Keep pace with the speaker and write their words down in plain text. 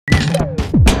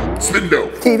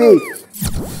SpindoTV.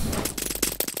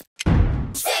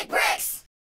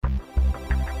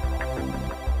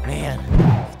 Man,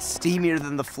 it's steamier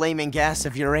than the flaming gas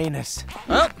of Uranus.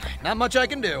 Well, not much I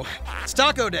can do. It's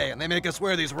taco day and they make us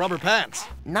wear these rubber pants.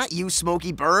 Not you,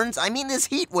 Smokey Burns. I mean this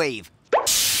heat wave.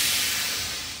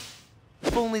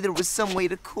 If only there was some way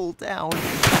to cool down.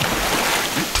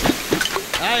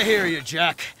 I hear you,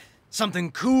 Jack.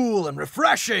 Something cool and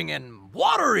refreshing and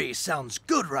watery sounds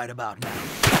good right about now.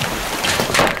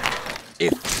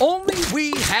 If only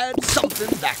we had something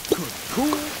that could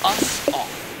cool us off.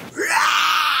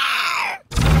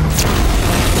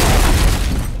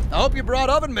 I hope you brought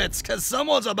oven mitts, because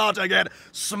someone's about to get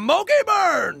smoky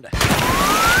burned.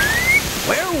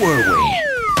 Where were we?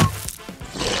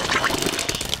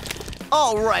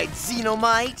 All right,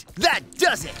 Xenomite, that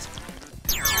does it.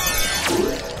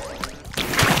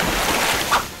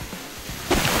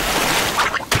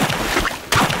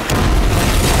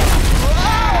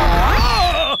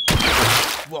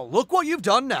 Well, look what you've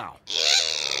done now.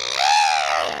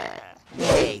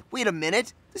 Hey, wait a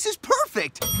minute. This is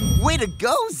perfect. Way to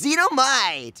go,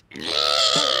 Xenomite.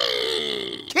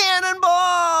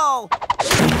 Cannonball!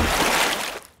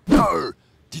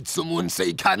 Did someone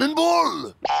say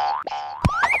cannonball?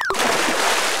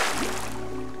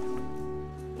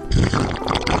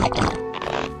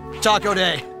 Taco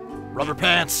day. Rubber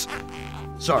pants.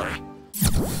 Sorry.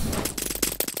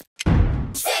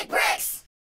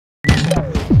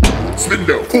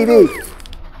 SpindoTV.